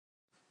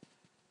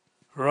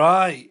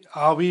Right,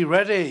 are we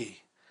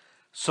ready?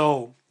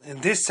 So,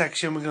 in this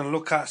section, we're going to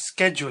look at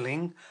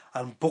scheduling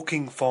and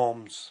booking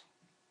forms.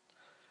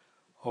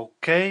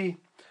 Okay,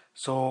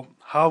 so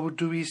how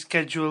do we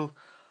schedule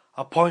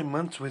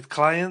appointments with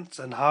clients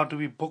and how do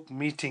we book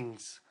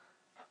meetings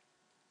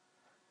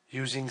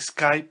using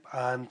Skype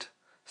and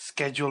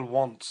Schedule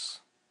Once?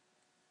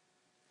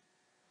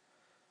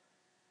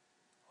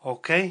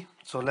 Okay,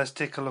 so let's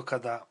take a look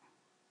at that.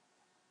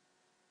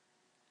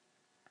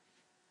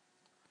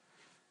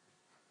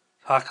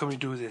 How can we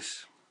do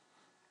this?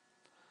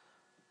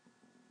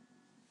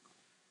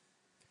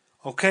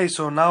 Okay,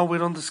 so now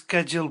we're on the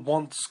Schedule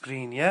Once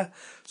screen, yeah?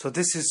 So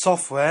this is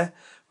software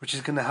which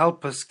is going to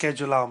help us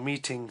schedule our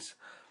meetings.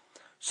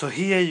 So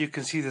here you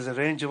can see there's a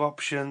range of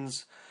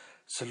options,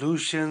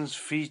 solutions,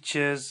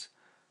 features,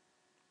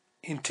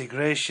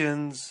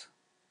 integrations,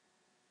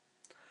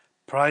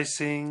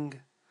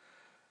 pricing,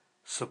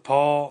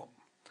 support,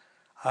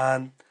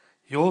 and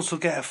you also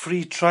get a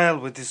free trial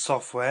with this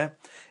software.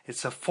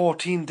 It's a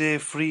 14-day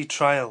free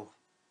trial.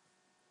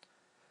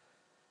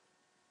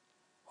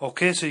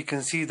 Okay, so you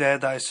can see there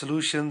that is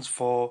solutions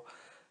for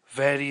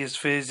various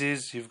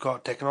phases. You've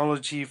got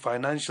technology,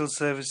 financial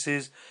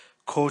services,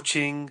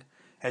 coaching,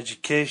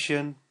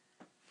 education.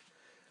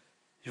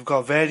 You've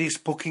got various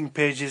booking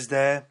pages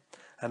there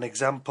and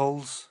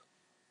examples.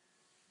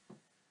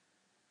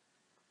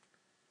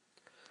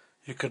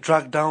 You can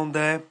drag down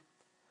there.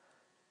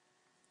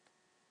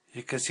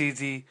 You can see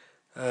the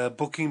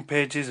booking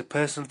pages, the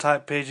personal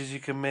type pages you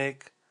can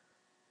make.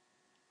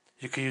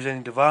 You can use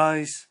any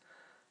device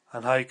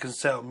and how you can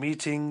set up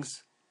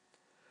meetings.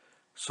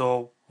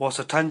 So what's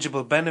the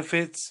tangible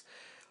benefits?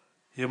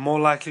 You're more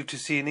likely to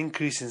see an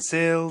increase in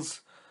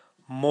sales,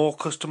 more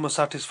customer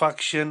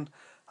satisfaction,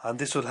 and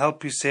this will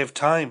help you save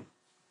time.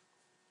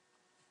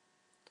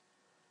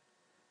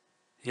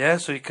 Yeah,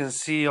 so you can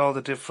see all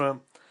the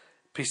different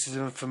pieces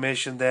of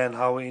information there and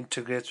how it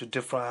integrates with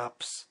different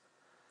apps.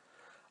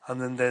 And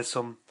then there's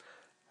some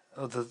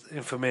other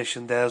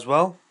information there as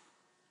well.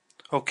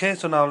 Okay,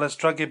 so now let's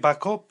drag it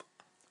back up.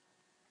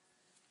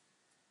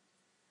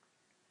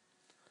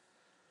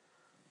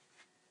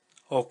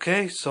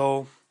 Okay,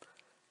 so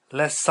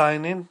let's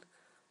sign in.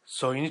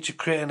 So you need to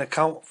create an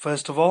account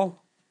first of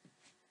all.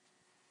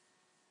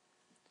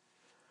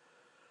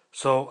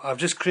 So I've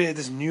just created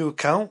this new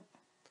account.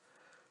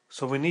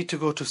 So we need to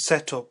go to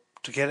setup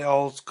to get it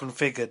all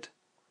configured.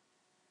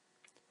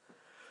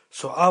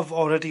 So I've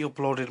already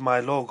uploaded my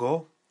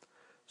logo.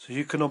 So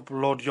you can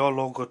upload your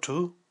logo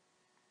too.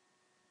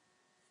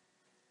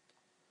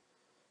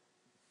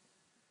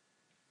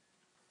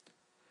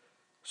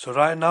 So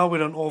right now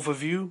we're on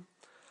overview.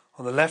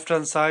 On the left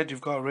hand side you've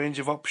got a range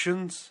of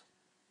options.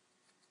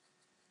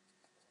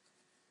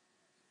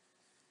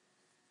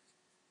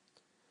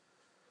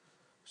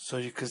 So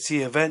you can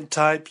see event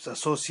types,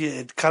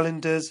 associated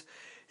calendars.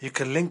 You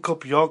can link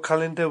up your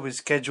calendar with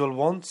Schedule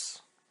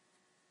Once.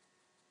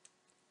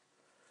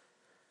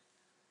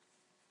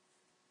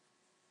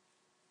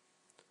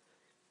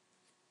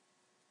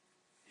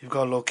 You've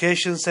got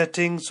location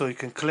settings, so you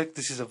can click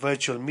this is a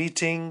virtual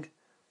meeting.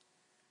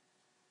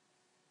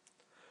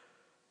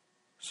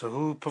 So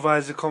who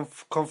provides the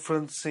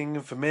conferencing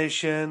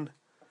information?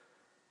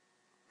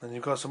 Then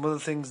you've got some other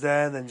things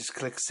there, then just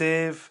click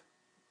save.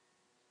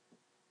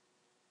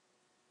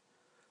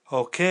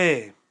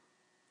 Okay.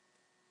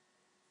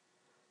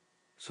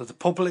 So the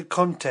public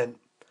content.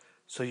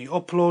 So you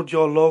upload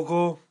your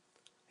logo,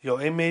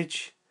 your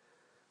image,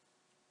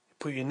 you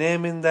put your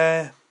name in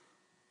there.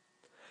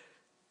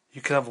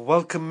 You can have a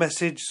welcome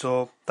message,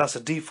 so that's a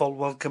default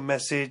welcome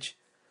message.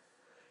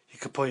 You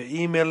can put your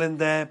email in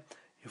there,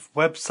 your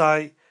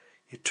website,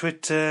 your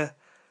Twitter,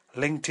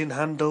 LinkedIn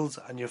handles,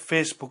 and your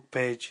Facebook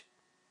page.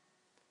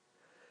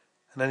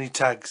 And any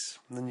tags.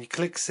 And then you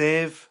click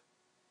save.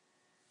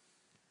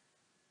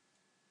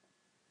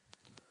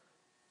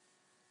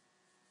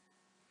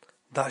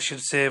 That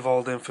should save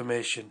all the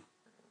information.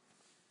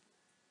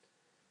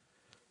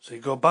 So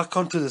you go back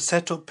onto the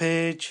setup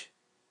page.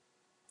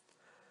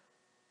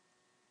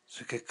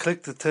 So you can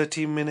click the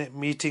 13-minute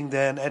meeting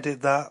there and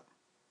edit that.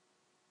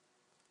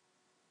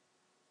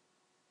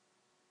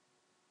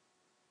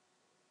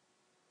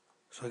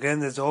 So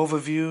again, there's the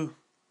overview.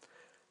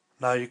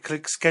 Now you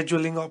click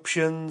scheduling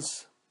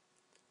options.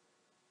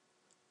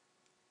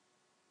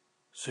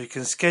 So you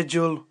can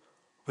schedule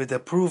with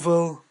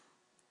approval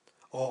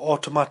or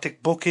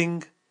automatic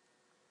booking.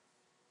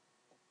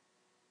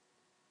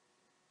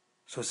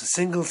 So it's a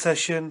single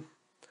session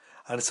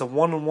and it's a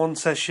one-on-one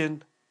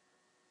session.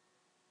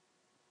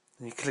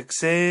 And you click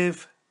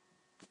save.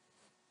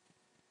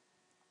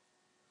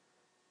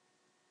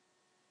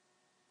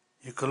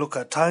 You can look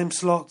at time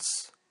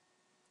slots.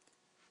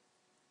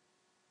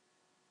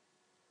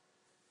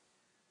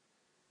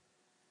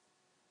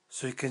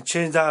 So you can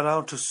change that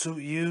around to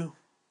suit you.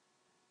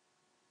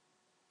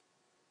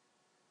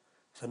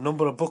 The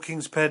number of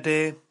bookings per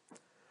day.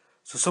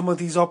 So some of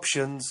these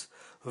options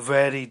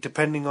vary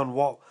depending on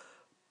what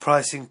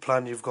pricing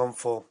plan you've gone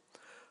for.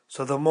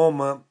 So at the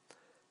moment,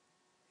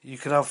 You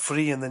can have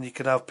free and then you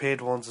can have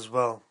paid ones as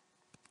well.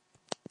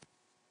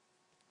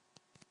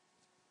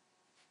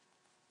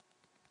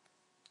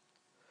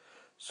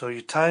 So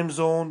your time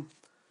zone,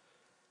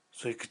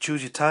 so you can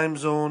choose your time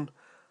zone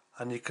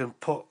and you can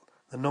put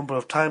the number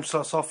of time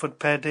slots offered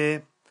per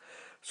day.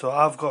 So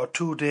I've got a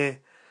 2-day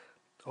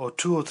or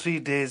 2 or 3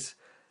 days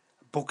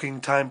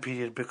booking time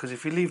period, because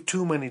if you leave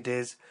too many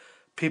days,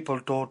 people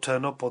don't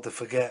turn up or they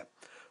forget.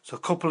 So a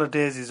couple of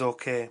days is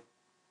okay.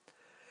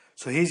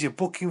 So here's your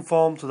booking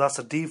form. So that's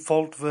a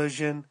default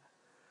version.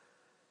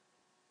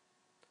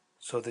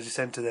 So they just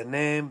enter their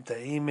name,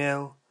 their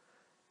email,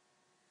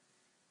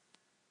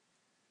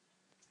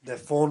 their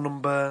phone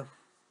number.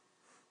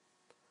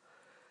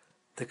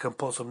 They can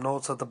put some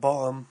notes at the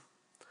bottom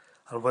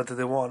and whether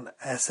they want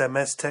an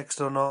SMS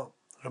text or not,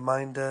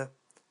 reminder.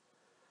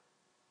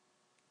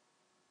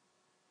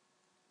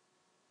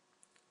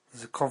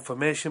 There's a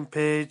confirmation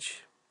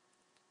page.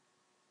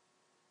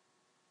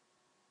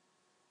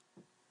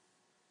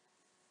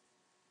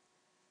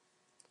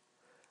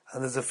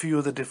 And there's a few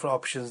other different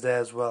options there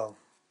as well.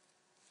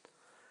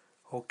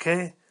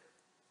 Okay.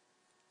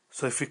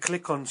 So if you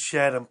click on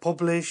share and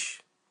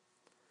publish,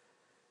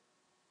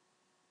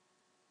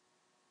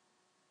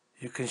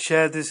 you can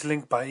share this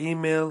link by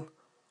email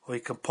or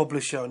you can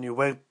publish it on your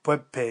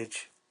web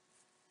page.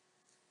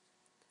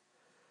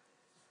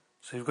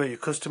 So you've got your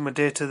customer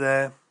data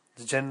there,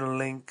 the general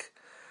link,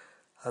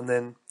 and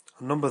then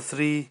on number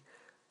 3,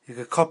 you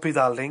can copy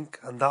that link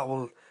and that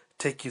will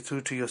take you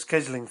through to your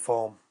scheduling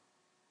form.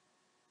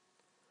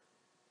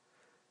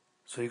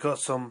 So you've got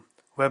some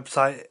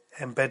website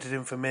embedded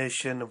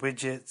information,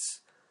 widgets,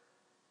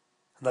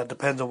 and that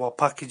depends on what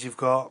package you've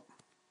got.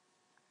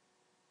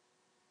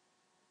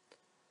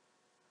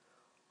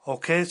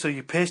 Okay, so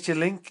you paste your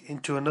link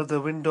into another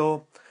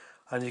window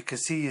and you can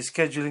see your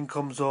scheduling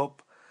comes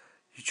up.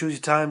 You choose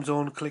your time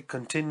zone, click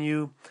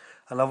continue,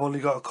 and I've only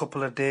got a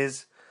couple of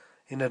days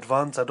in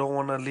advance. I don't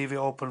want to leave it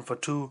open for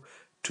too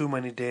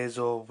many days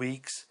or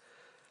weeks.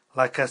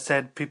 Like I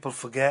said, people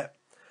forget.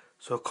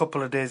 So a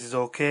couple of days is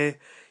okay.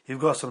 You've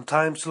got some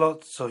time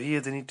slots. So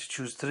here they need to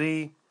choose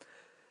 3.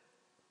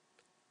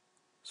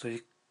 So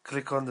you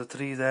click on the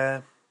 3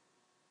 there.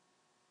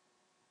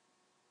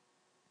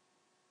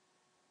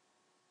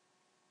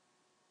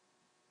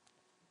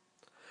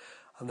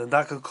 And then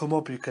that can come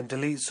up. You can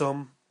delete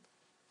some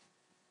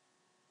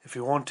if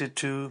you wanted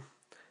to.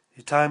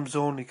 Your time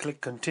zone, you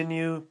click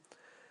continue.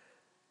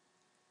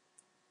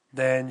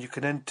 Then you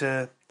can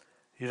enter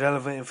your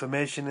relevant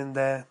information in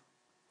there.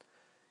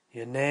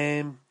 Your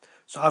name.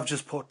 So I've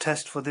just put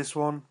test for this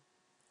one.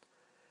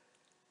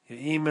 Your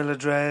email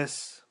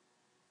address.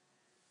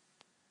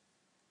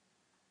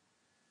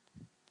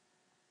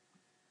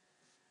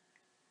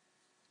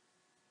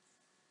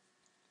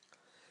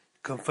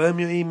 Confirm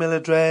your email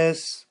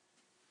address.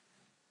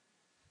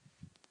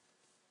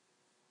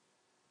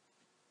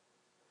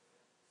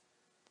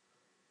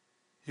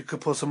 You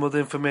could put some other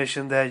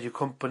information there, your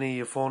company,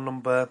 your phone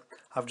number.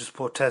 I've just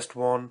put test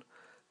 1.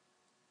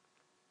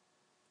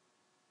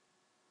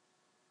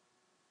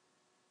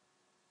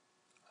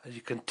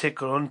 You can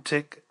tick or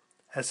untick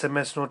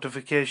SMS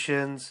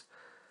notifications,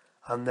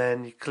 and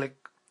then you can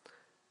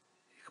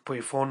put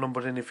your phone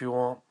number in if you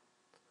want,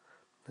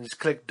 and just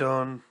click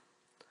done,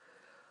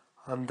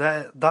 and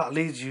that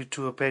leads you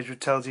to a page which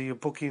tells you your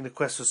booking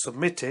request was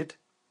submitted.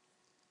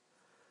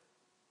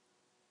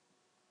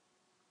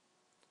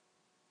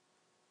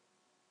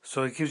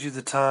 So it gives you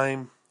the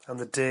time and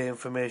the day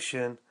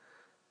information,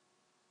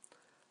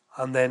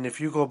 and then if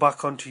you go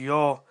back onto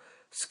your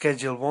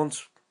Schedule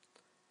Once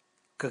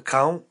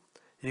account,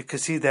 you can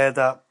see there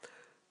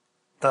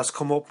that's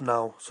come up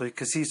now. So you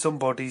can see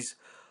somebody's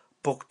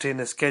booked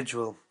in a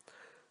schedule.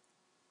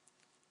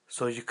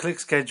 So you click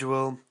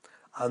schedule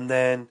and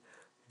then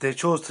they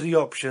chose 3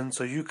 options,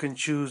 so you can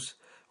choose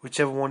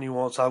whichever one you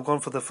want. So I've gone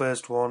for the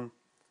first one.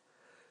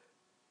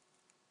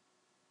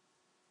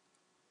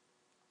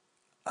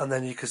 And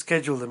then you can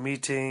schedule the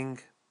meeting.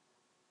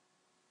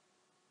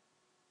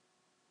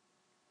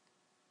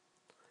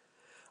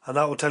 And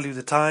that will tell you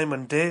the time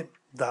and date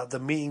that the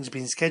meeting's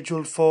been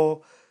scheduled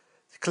for.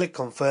 Click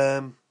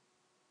confirm.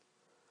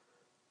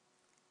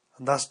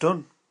 And that's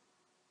done.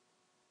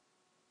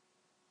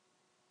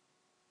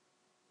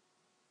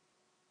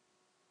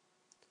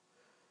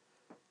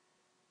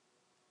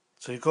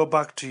 So you go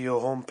back to your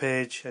home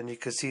page and you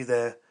can see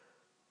there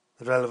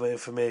the relevant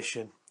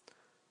information.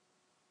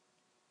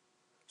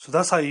 So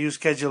that's how you use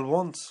Schedule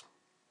Once.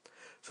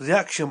 So the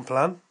action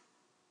plan.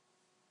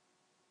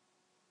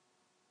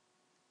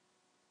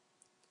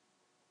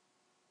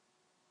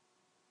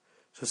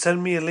 So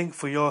send me a link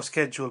for your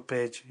schedule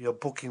page, your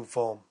booking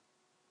form.